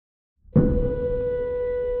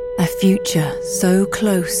future so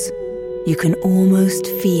close you can almost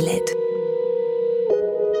feel it.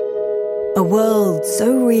 A world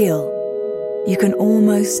so real you can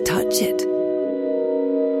almost touch it.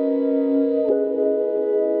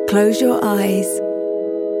 Close your eyes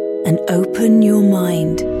and open your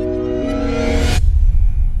mind.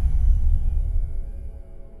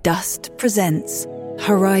 Dust presents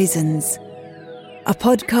Horizons, a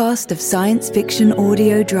podcast of science fiction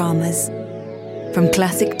audio dramas, from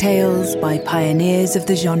classic tales by pioneers of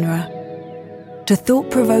the genre to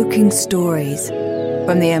thought-provoking stories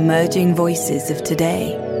from the emerging voices of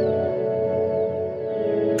today.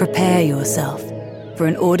 Prepare yourself for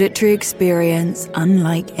an auditory experience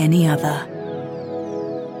unlike any other.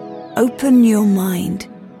 Open your mind.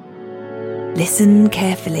 Listen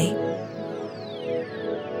carefully.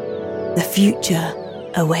 The future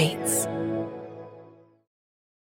awaits.